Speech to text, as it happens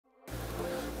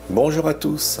Bonjour à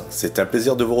tous, c'est un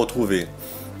plaisir de vous retrouver.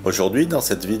 Aujourd'hui dans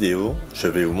cette vidéo, je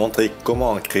vais vous montrer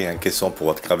comment créer un caisson pour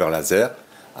votre graveur laser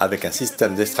avec un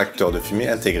système d'extracteur de fumée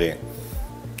intégré.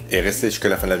 Et restez jusqu'à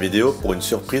la fin de la vidéo pour une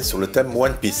surprise sur le thème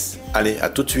One Piece. Allez, à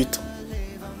tout de suite.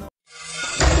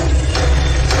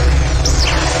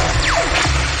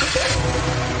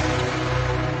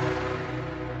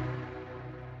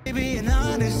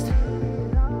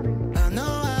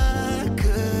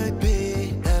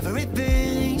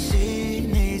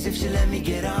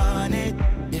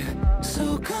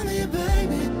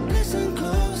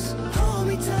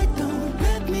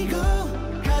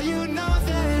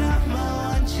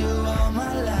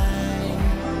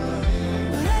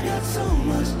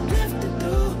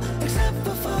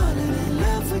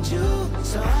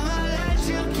 So I'ma let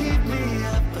you keep me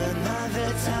up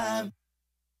another time.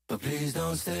 But please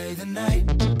don't stay the night.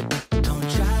 Don't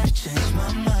try to change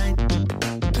my mind.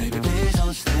 Baby, please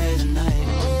don't stay the night.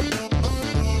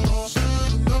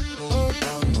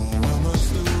 I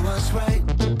must do what's right.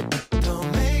 Don't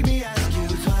make me ask you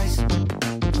twice.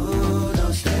 Oh,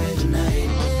 don't stay the night.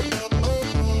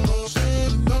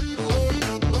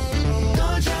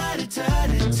 Don't try to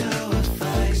turn it to a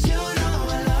fight. You know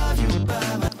I love you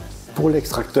by my... Pour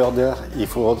l'extracteur d'air, il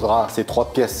faudra ces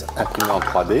 3 pièces imprimées en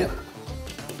 3D.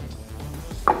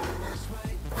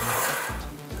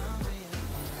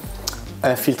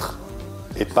 Un filtre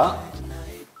HEPA,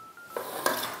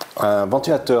 un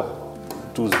ventilateur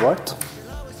 12 volts,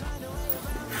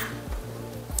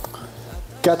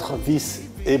 4 vis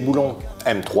et boulons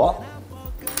M3,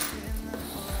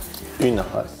 une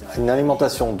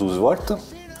alimentation 12 volts.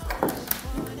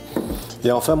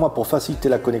 Et enfin, moi, pour faciliter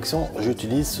la connexion,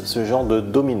 j'utilise ce genre de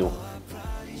domino.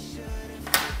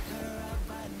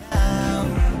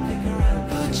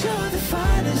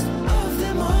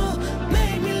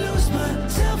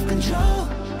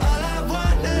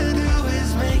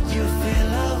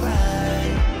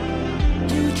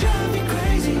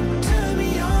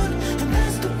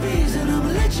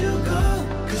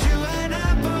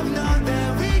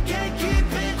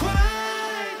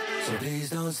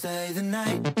 Stay the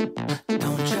night.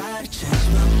 Don't try to change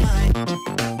my mind.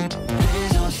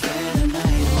 Please don't stay the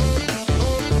night.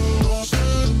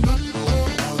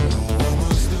 I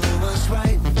must do what's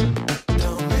right.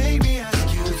 Don't make me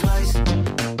ask you twice.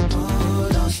 Oh,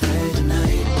 don't stay the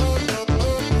night.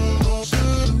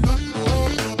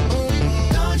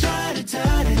 Don't try to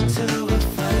turn it to a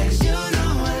fight. You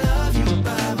know I love you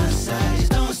by my side.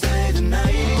 Don't stay the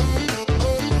night.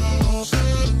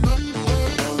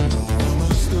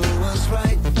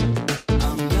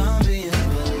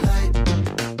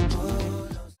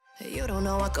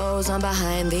 Goes on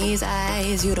behind these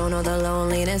eyes. You don't know the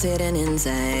loneliness hidden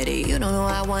inside. You don't know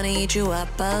I wanna eat you up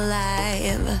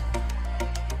alive.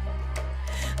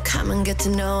 Come and get to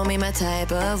know me, my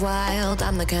type of wild.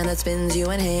 I'm the kind that spins you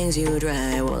and hangs you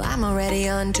dry. Well, I'm already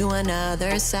on to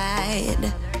another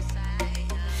side.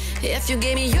 If you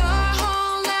gave me your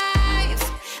whole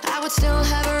life, I would still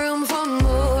have room for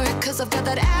more. Cause I've got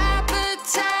that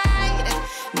appetite.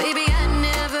 Baby, I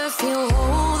never feel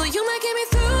whole. Though you might get me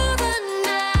through the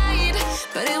night,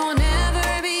 but it will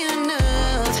never be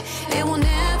enough. It will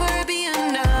never be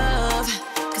enough.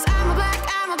 Cause I'm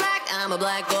a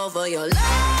black girl for your love.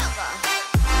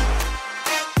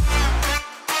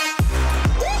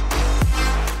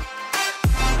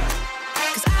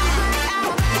 Cause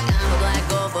I'm a black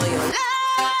girl for your love.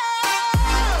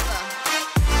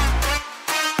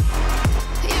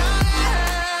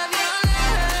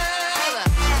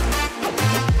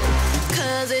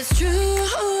 It's true,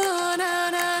 no,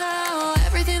 no, no.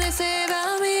 Everything they say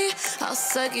about me, I'll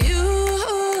suck you,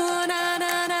 no,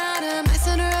 no, no, to my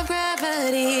center of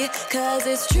gravity. Cause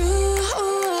it's true,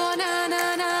 no,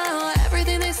 no, no.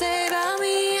 Everything they say about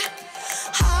me,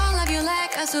 I'll love you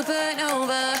like a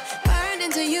supernova, burned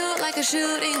into you like a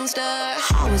shooting star.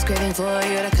 Always craving for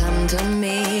you to come to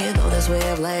me. Though this way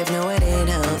of life, no, it ain't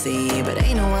healthy, but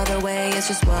ain't no other way, it's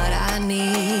just what I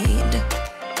need.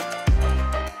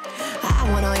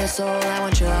 I want all your soul, I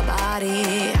want your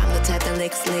body. I'm the type that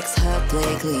licks her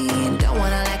play clean. Don't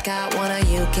wanna let out, wanna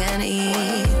you can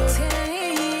eat.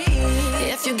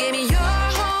 If you gave me your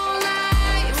whole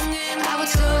life, I would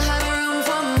still have room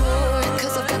for more.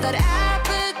 Cause I've got that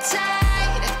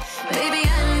appetite. Baby,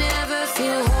 I never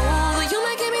feel whole. You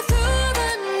might get me through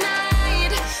the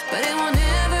night, but it will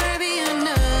never be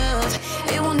enough.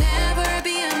 It will never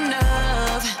be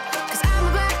enough. Cause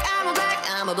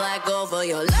I'm a black girl for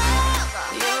your love.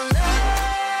 Your love.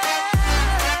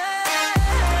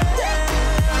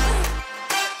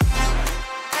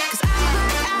 Cause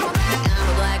I'm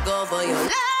a black girl for your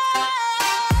love.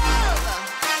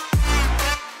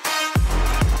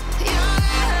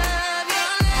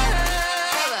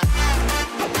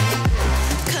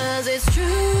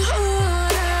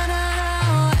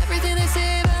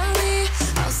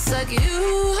 like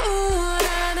you.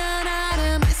 Na, na, na,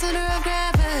 na, my center of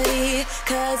gravity.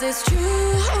 Cause it's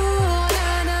true.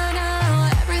 Na, na, na,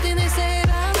 everything they say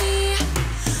about me.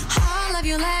 I'll love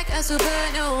you like a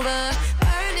supernova.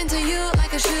 Burn into you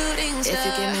like a shooting star. If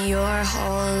you give me your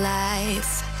whole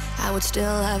life, I would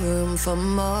still have room for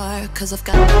more. Cause I've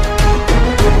got